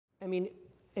I mean,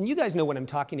 and you guys know what I'm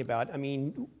talking about. I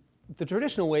mean, the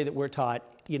traditional way that we're taught,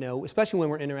 you know, especially when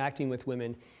we're interacting with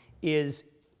women, is,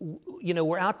 you know,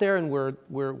 we're out there and we're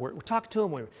talking to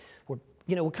them,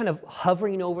 we're kind of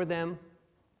hovering over them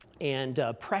and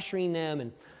pressuring them,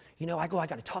 and, you know, I got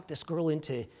to talk this girl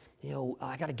into, you know,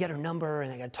 I got to get her number,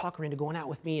 and I got to talk her into going out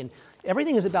with me, and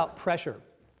everything is about pressure,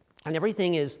 and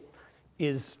everything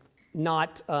is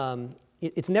not,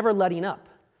 it's never letting up,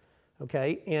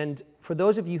 okay? And for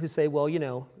those of you who say, well, you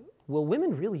know, will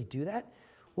women really do that?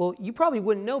 Well, you probably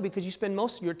wouldn't know, because you spend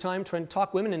most of your time trying to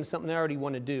talk women into something they already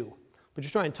want to do, but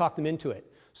you're trying to talk them into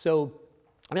it. So,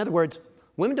 in other words,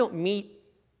 women don't meet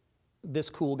this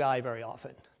cool guy very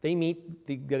often. They meet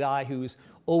the guy who's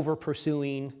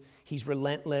over-pursuing, he's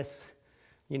relentless.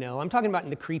 You know, I'm talking about in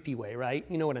the creepy way, right?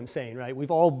 You know what I'm saying, right?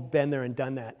 We've all been there and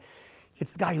done that.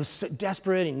 It's the guy who's so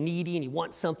desperate and needy, and he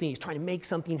wants something, he's trying to make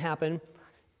something happen.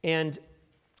 And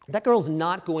that girl's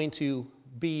not going to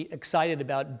be excited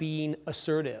about being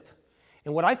assertive.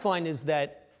 And what I find is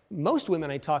that most women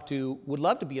I talk to would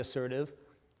love to be assertive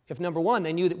if, number one,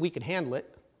 they knew that we could handle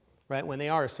it, right, when they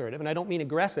are assertive. And I don't mean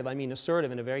aggressive, I mean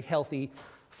assertive in a very healthy,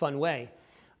 fun way.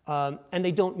 And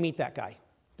they don't meet that guy.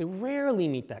 They rarely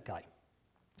meet that guy.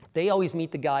 They always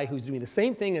meet the guy who's doing the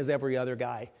same thing as every other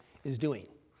guy is doing.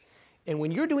 And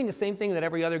when you're doing the same thing that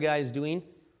every other guy is doing,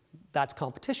 that's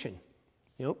competition.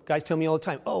 You know, guys tell me all the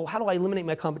time, oh, how do I eliminate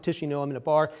my competition? You know, I'm in a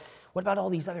bar. What about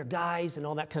all these other guys and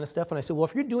all that kind of stuff? And I said, well,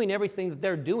 if you're doing everything that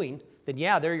they're doing, then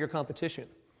yeah, they're your competition.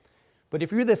 But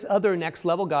if you're this other next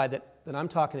level guy that I'm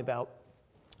talking about,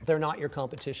 they're not your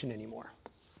competition anymore.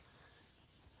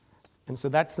 And so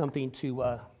that's something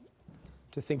to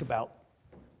think about.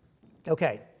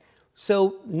 Okay,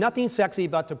 so nothing sexy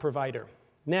about the provider.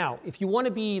 Now, if you want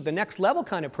to be the next level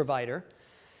kind of provider,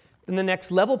 then the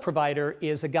next level provider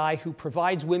is a guy who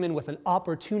provides women with an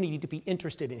opportunity to be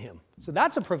interested in him. So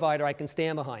that's a provider I can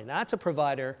stand behind. That's a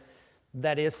provider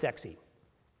that is sexy.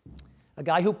 A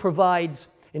guy who provides,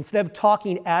 instead of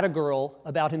talking at a girl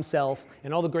about himself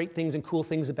and all the great things and cool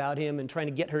things about him and trying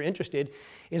to get her interested,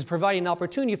 is providing an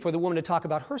opportunity for the woman to talk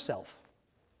about herself.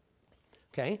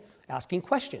 Okay? Asking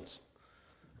questions,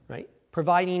 right?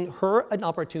 Providing her an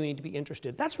opportunity to be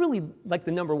interested. That's really like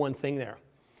the number one thing there.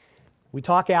 We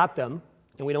talk at them,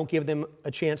 and we don't give them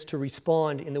a chance to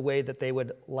respond in the way that they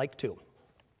would like to.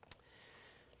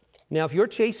 Now, if you're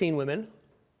chasing women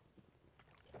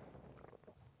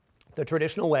the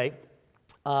traditional way,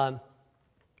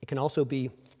 it can also be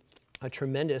a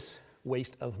tremendous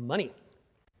waste of money.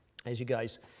 As you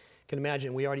guys can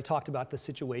imagine, we already talked about the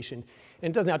situation,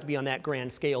 and it doesn't have to be on that grand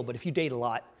scale, but if you date a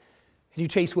lot, and you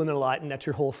chase women a lot, and that's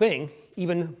your whole thing,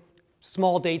 even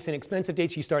small dates and expensive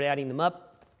dates, you start adding them up,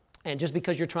 and just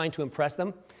because you're trying to impress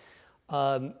them,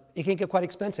 it can get quite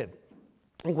expensive.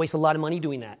 You waste a lot of money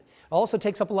doing that. It also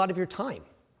takes up a lot of your time.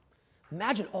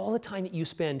 Imagine all the time that you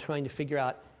spend trying to figure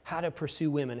out how to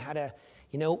pursue women, how to,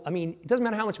 you know, I mean, it doesn't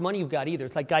matter how much money you've got either.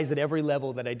 It's like guys at every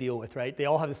level that I deal with, right? They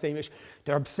all have the same issue.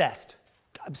 They're obsessed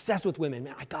with women.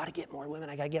 Man, I got to get more women.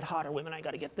 I got to get hotter women. I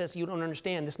got to get this. You don't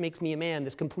understand. This makes me a man.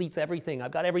 This completes everything.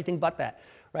 I've got everything but that,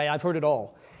 right? I've heard it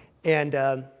all.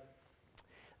 And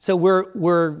so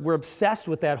we're obsessed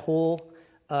with that whole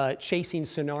chasing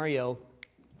scenario,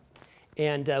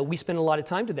 and we spend a lot of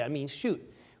time to that. I mean, shoot,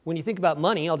 when you think about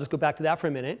money, I'll just go back to that for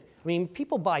a minute. I mean,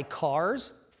 people buy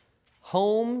cars,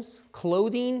 homes,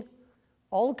 clothing,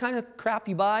 all the kind of crap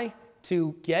you buy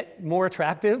to get more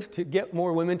attractive, to get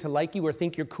more women to like you or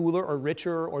think you're cooler or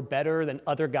richer or better than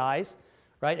other guys,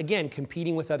 right? Again,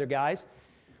 competing with other guys.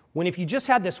 When if you just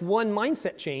had this one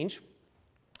mindset change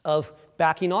of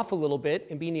backing off a little bit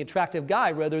and being the attractive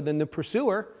guy rather than the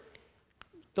pursuer,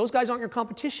 those guys aren't your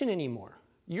competition anymore.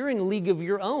 You're in a league of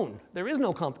your own. There is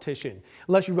no competition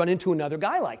unless you run into another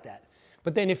guy like that.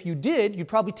 But then if you did, you'd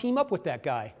probably team up with that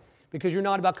guy because you're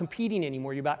not about competing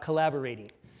anymore, you're about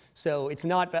collaborating. So it's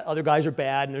not about other guys are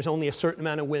bad and there's only a certain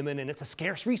amount of women and it's a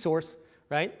scarce resource,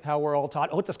 right? How we're all taught,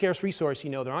 oh, it's a scarce resource, you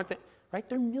know, there aren't that, right?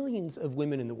 There are millions of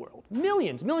women in the world.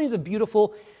 Millions of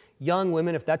beautiful young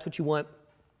women, if that's what you want.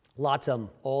 Lots of them,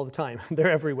 all the time.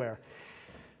 They're everywhere.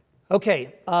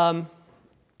 Okay,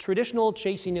 traditional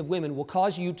chasing of women will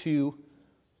cause you to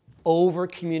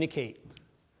over-communicate.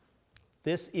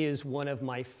 This is one of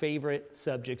my favorite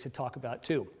subjects to talk about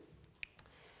too.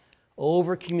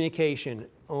 Over-communication,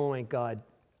 oh my God.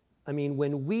 I mean,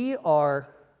 when we are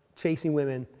chasing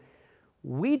women,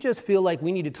 we just feel like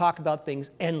we need to talk about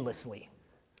things endlessly.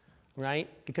 Right?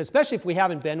 Because especially if we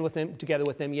haven't been with them, together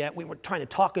with them yet, we were trying to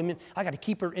talk them in. I got to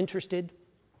keep her interested.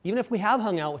 Even if we have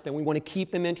hung out with them, we want to keep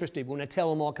them interested. We want to tell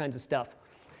them all kinds of stuff.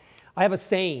 I have a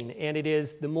saying, and it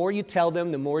is, the more you tell them,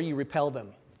 the more you repel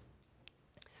them.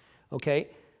 okay?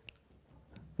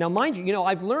 Now, mind you,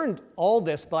 I've learned all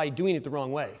this by doing it the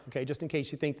wrong way, okay? Just in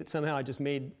case you think that somehow I just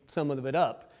made some of it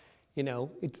up.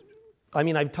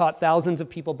 I've taught thousands of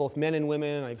people, both men and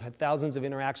women. I've had thousands of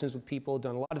interactions with people,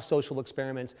 done a lot of social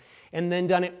experiments, and then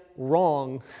done it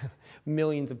wrong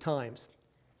millions of times.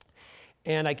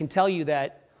 And I can tell you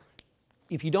that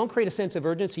if you don't create a sense of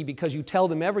urgency because you tell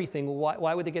them everything, well,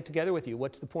 why would they get together with you?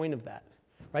 What's the point of that?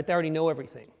 Right? They already know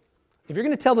everything. If you're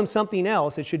going to tell them something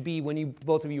else, it should be when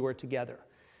both of you are together.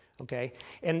 Okay?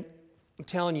 And I'm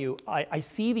telling you, I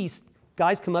see these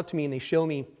guys come up to me and they show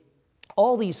me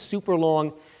all these super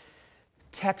long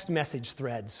text message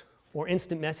threads or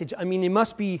instant message. I mean, they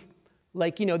must be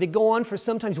like, they go on for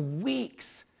sometimes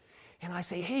weeks. And I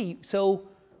say, hey, so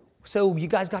you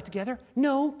guys got together?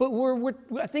 No, but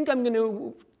I think I'm going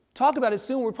to talk about it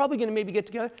soon. We're probably going to maybe get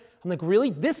together. I'm like, really?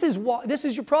 This is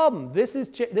your problem. This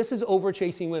is over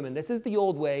chasing women. This is the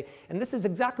old way. And this is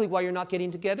exactly why you're not getting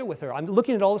together with her. I'm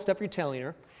looking at all the stuff you're telling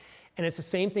her. And it's the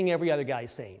same thing every other guy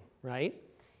is saying, right?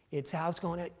 It's how it's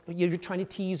going. You're trying to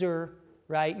tease her,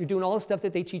 right? You're doing all the stuff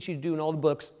that they teach you to do in all the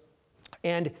books.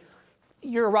 And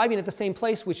you're arriving at the same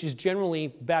place, which is generally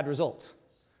bad results,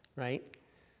 right?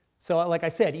 So like I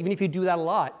said, even if you do that a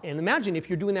lot, and imagine if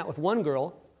you're doing that with one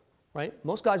girl, right?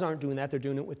 Most guys aren't doing that. They're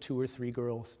doing it with 2 or 3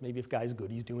 girls. Maybe if a guy's good,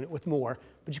 he's doing it with more.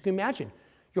 But you can imagine,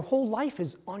 your whole life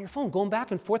is on your phone, going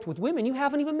back and forth with women you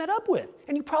haven't even met up with,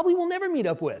 and you probably will never meet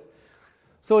up with.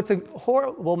 So it's a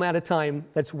horrible amount of time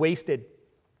that's wasted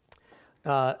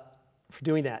for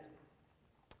doing that.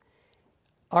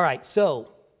 All right,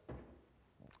 so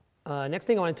next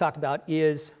thing I want to talk about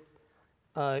is,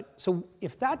 so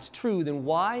if that's true, then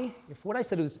if what I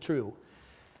said was true,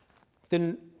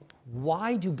 then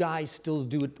why do guys still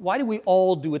do it? Why do we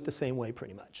all do it the same way,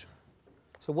 pretty much?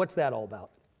 So what's that all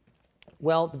about?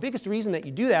 Well, the biggest reason that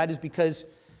you do that is because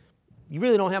you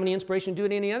really don't have any inspiration to do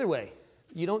it any other way.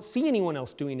 You don't see anyone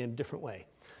else doing it a different way.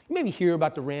 You maybe hear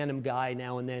about the random guy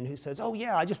now and then who says, oh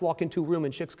yeah, I just walk into a room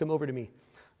and chicks come over to me,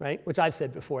 right? Which I've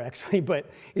said before, actually, but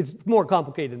it's more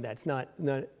complicated than that. It's not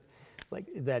like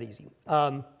that easy.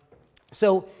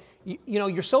 So,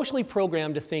 you're socially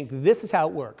programmed to think this is how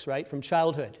it works, right? From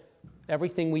childhood.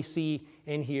 Everything we see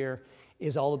and hear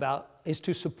is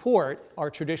to support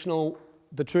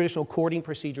the traditional courting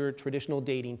procedure, traditional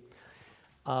dating.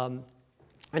 And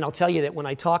I'll tell you that when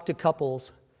I talk to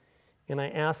couples and I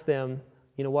ask them,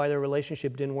 why their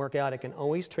relationship didn't work out, I can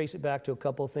always trace it back to a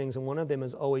couple of things. And one of them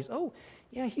is always, oh,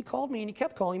 yeah, he called me and he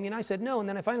kept calling me and I said no, and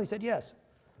then I finally said yes,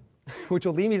 which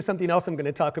will lead me to something else I'm going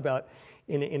to talk about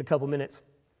in a couple minutes.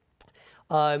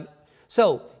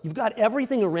 So you've got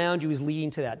everything around you is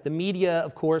leading to that. The media,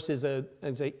 of course, is a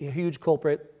huge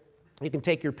culprit. You can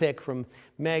take your pick from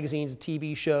magazines,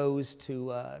 TV shows,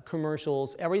 to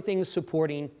commercials. Everything's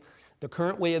supporting the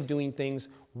current way of doing things.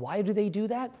 Why do they do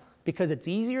that? Because it's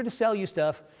easier to sell you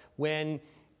stuff when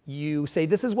you say,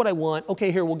 this is what I want,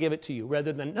 okay, here, we'll give it to you,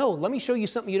 rather than, no, let me show you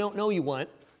something you don't know you want,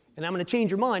 and I'm going to change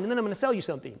your mind, and then I'm going to sell you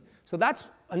something. So that's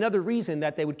another reason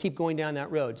that they would keep going down that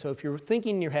road. So if you're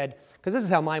thinking in your head, because this is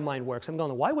how my mind works, I'm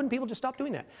going, why wouldn't people just stop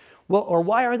doing that? Well, or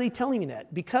why are they telling me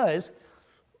that? Because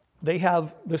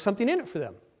there's something in it for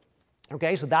them.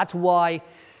 Okay, so that's why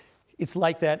it's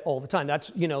like that all the time.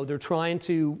 That's, they're trying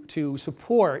to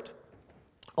support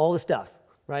all the stuff,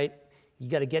 right? You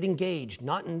got to get engaged,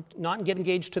 not get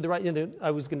engaged to the right.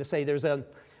 I was going to say,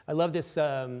 I love this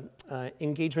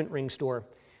engagement ring store.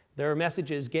 Their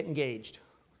message is get engaged.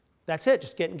 That's it,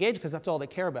 just get engaged because that's all they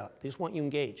care about. They just want you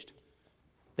engaged.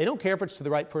 They don't care if it's to the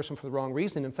right person for the wrong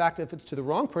reason. In fact, if it's to the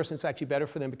wrong person, it's actually better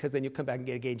for them because then you come back and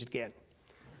get engaged again.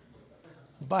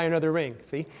 Buy another ring,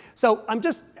 see? So I'm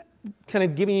just kind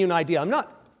of giving you an idea. I'm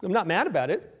not mad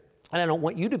about it, and I don't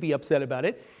want you to be upset about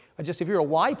it. If you're a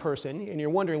why person and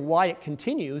you're wondering why it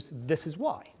continues, this is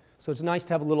why. So it's nice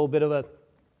to have a little bit of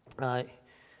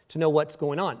to know what's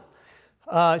going on.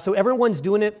 So everyone's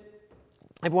doing it.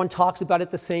 Everyone talks about it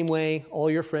the same way.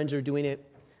 All your friends are doing it.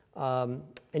 And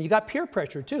you got peer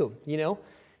pressure too,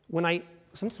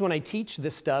 Sometimes when I teach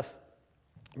this stuff,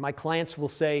 my clients will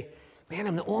say, man,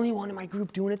 I'm the only one in my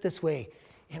group doing it this way.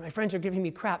 And my friends are giving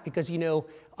me crap because,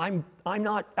 I'm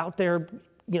not out there,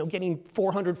 getting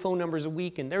 400 phone numbers a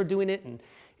week and they're doing it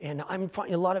and I'm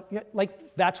finding a lot of,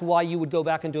 that's why you would go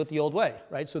back and do it the old way,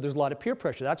 right? So there's a lot of peer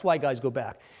pressure. That's why guys go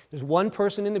back. There's one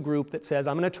person in the group that says,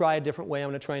 I'm going to try a different way. I'm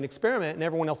going to try an experiment. And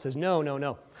everyone else says, no, no,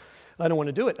 no. I don't want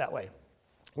to do it that way.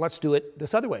 Let's do it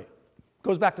this other way.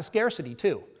 Goes back to scarcity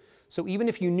too. So even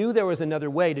if you knew there was another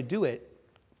way to do it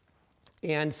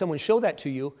and someone showed that to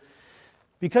you,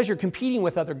 because you're competing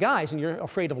with other guys and you're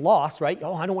afraid of loss, right?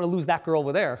 Oh, I don't want to lose that girl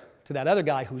over there to that other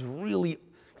guy who's really,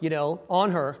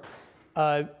 on her.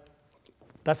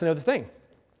 That's another thing.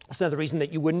 That's another reason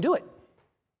that you wouldn't do it.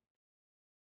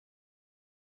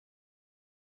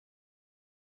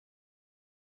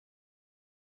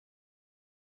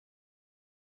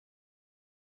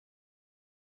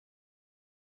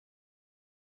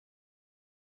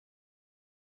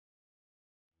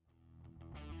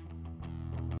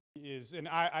 And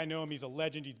I know him, he's a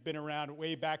legend, he's been around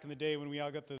way back in the day when we all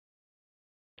got the...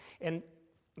 And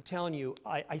I'm telling you,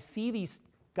 I see these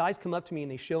guys come up to me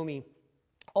and they show me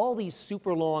all these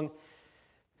super long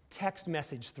text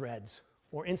message threads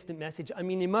or instant message. I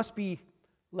mean, they must be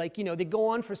like, you know, they go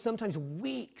on for sometimes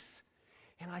weeks.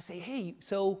 And I say, hey,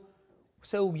 so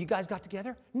you guys got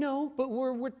together? No, but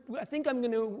I think I'm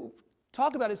going to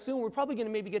talk about it soon. We're probably going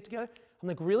to maybe get together. I'm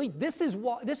like, really? This is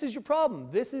your problem.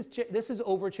 This is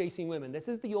over chasing women. This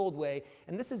is the old way,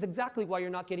 and this is exactly why you're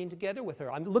not getting together with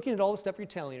her. I'm looking at all the stuff you're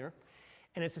telling her,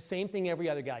 and it's the same thing every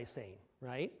other guy is saying,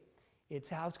 right? It's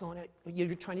how it's going.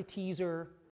 You're trying to tease her,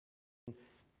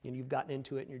 and you've gotten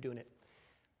into it, and you're doing it.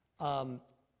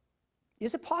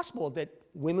 Is it possible that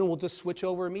women will just switch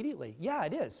over immediately? Yeah,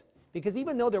 it is, because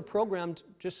even though they're programmed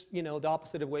just, you know, the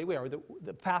opposite of way we are,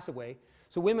 the passive way.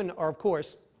 So women are, of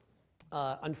course,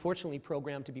 unfortunately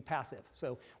programmed to be passive.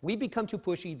 So we become too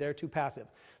pushy, they're too passive.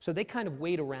 So they kind of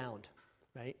wait around,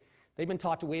 right? They've been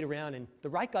taught to wait around, and the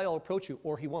right guy will approach you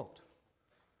or he won't.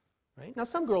 Right? Now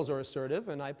some girls are assertive,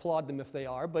 and I applaud them if they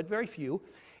are, but very few.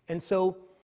 And so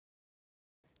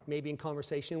maybe in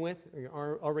conversation with, or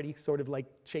you're already sort of like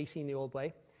chasing the old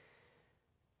way.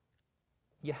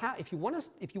 If you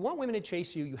want women to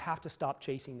chase you, you have to stop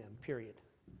chasing them, period.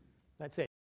 That's it.